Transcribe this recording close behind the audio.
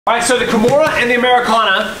All right, so the Kimura and the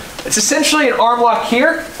Americana, it's essentially an arm lock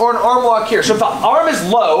here or an arm lock here. So if the arm is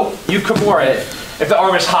low, you Kimura it. If the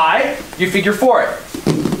arm is high, you figure 4 it.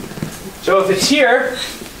 So if it's here,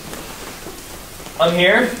 I'm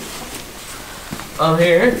here, I'm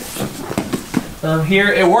here, I'm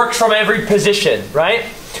here. It works from every position, right?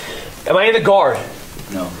 Am I in the guard?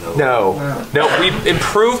 No. We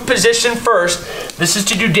improve position first. This is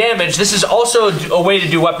to do damage. This is also a way to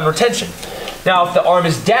do weapon retention. Now, if the arm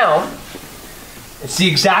is down, it's the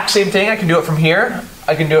exact same thing. I can do it from here.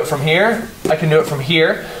 I can do it from here. I can do it from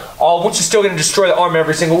here. All which is still going to destroy the arm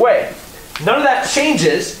every single way. None of that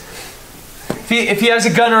changes if he has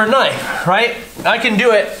a gun or a knife, right? I can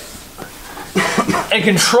do it and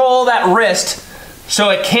control that wrist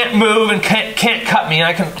so it can't move and can't cut me. And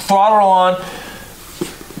I can throttle on.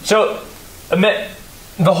 So,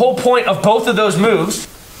 the whole point of both of those moves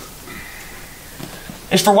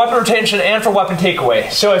is for weapon retention and for weapon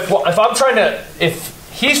takeaway. So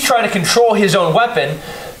if he's trying to control his own weapon,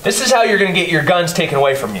 this is how you're going to get your guns taken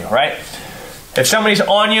away from you, right? If somebody's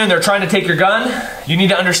on you and they're trying to take your gun, you need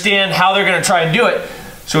to understand how they're going to try and do it.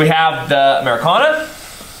 So we have the Americana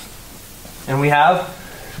and we have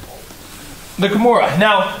the Kimura.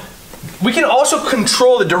 Now, we can also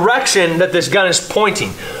control the direction that this gun is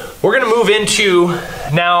pointing. We're going to move into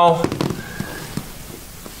now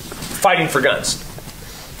fighting for guns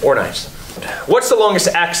or knives. What's the longest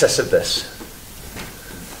axis of this?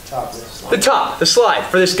 The slide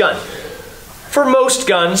for this gun. For most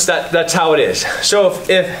guns, that's how it is. So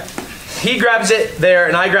if he grabs it there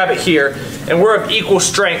and I grab it here and we're of equal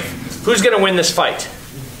strength, who's going to win this fight?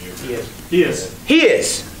 He is. He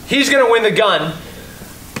is. He's going to win the gun.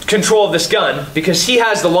 Control of this gun because he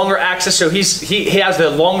has the longer axis, so he has the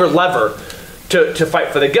longer lever to fight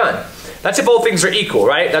for the gun. That's if both things are equal,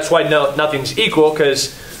 right? That's why nothing's equal,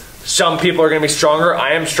 because some people are going to be stronger.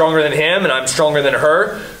 I am stronger than him and I'm stronger than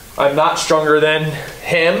her. I'm not stronger than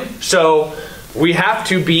him, so we have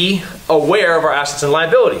to be aware of our assets and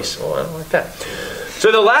liabilities. Well, I don't like that.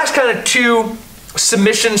 So the last kind of two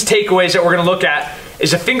submissions takeaways that we're going to look at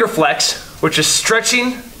is a finger flex, which is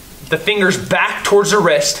stretching the fingers back towards the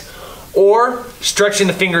wrist or stretching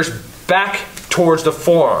the fingers back towards the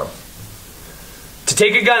forearm. To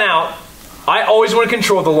take a gun out, I always want to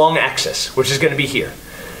control the long axis, which is going to be here.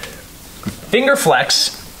 Finger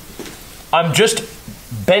flex, I'm just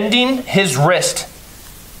bending his wrist,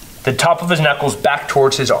 the top of his knuckles back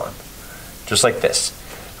towards his arm, just like this,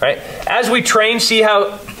 right? As we train, see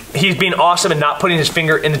how he's being awesome and not putting his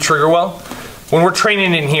finger in the trigger well? When we're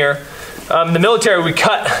training in here, in the military, we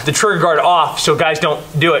cut the trigger guard off so guys don't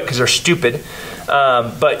do it because they're stupid.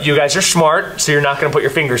 But you guys are smart, so you're not going to put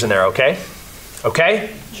your fingers in there, okay?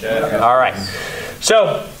 Okay? Check. All right.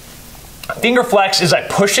 So, finger flex is I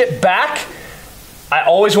push it back. I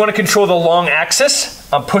always want to control the long axis.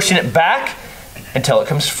 I'm pushing it back until it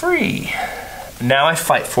comes free. Now I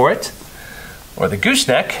fight for it. Or the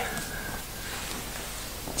gooseneck.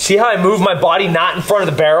 See how I move my body not in front of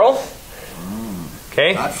the barrel?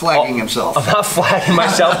 Okay. Not flagging himself. I'm not flagging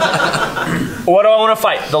myself. What do I want to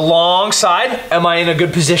fight? The long side. Am I in a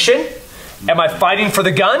good position? Am I fighting for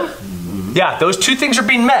the gun? Yeah, those two things are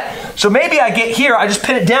being met. So maybe I get here, I just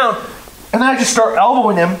pin it down, and then I just start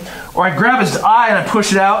elbowing him, or I grab his eye and I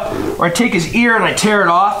push it out, or I take his ear and I tear it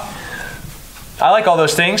off. I like all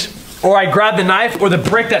those things. Or I grab the knife or the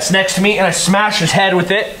brick that's next to me and I smash his head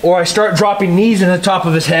with it, or I start dropping knees into the top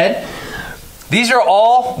of his head. These are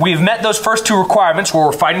all, we've met those first two requirements where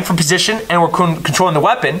we're fighting for position and we're controlling the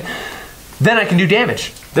weapon. Then I can do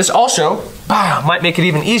damage. This also might make it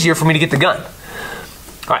even easier for me to get the gun.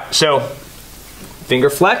 All right, so finger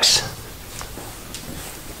flex,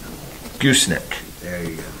 gooseneck. There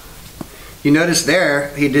you go. You notice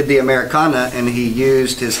there, he did the Americana and he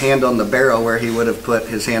used his hand on the barrel where he would have put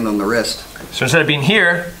his hand on the wrist. So instead of being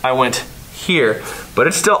here, I went here, but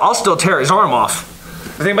I'll still tear his arm off.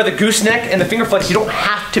 The thing about the gooseneck and the finger flex, you don't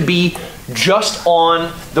have to be just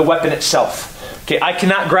on the weapon itself. Okay, I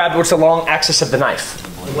cannot grab what's the long axis of the knife.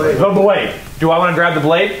 The blade. Do I want to grab the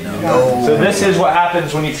blade? No. So this is what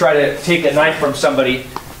happens when you try to take a knife from somebody.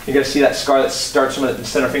 You're going to see that scar that starts from the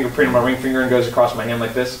center fingerprint of my ring finger and goes across my hand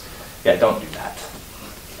like this. Yeah, don't do that.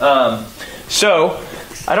 So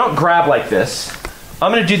I don't grab like this.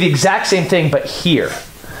 I'm going to do the exact same thing, but here.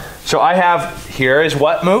 So I have, here is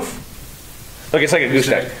what move? Look, it's like a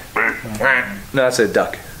gooseneck. No, that's a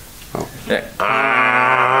duck. Oh. Yeah.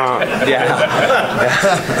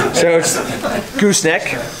 Yeah. So it's gooseneck.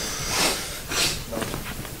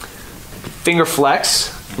 Finger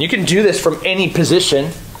flex. You can do this from any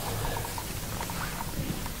position.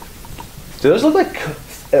 Do those look like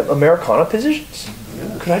Americana positions?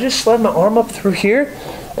 Yeah. could I just slide my arm up through here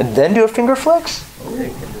and then do a finger flex?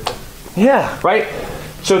 Yeah, right?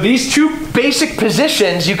 So these two basic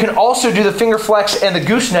positions, you can also do the finger flex and the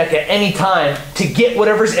gooseneck at any time to get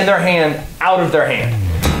whatever's in their hand out of their hand.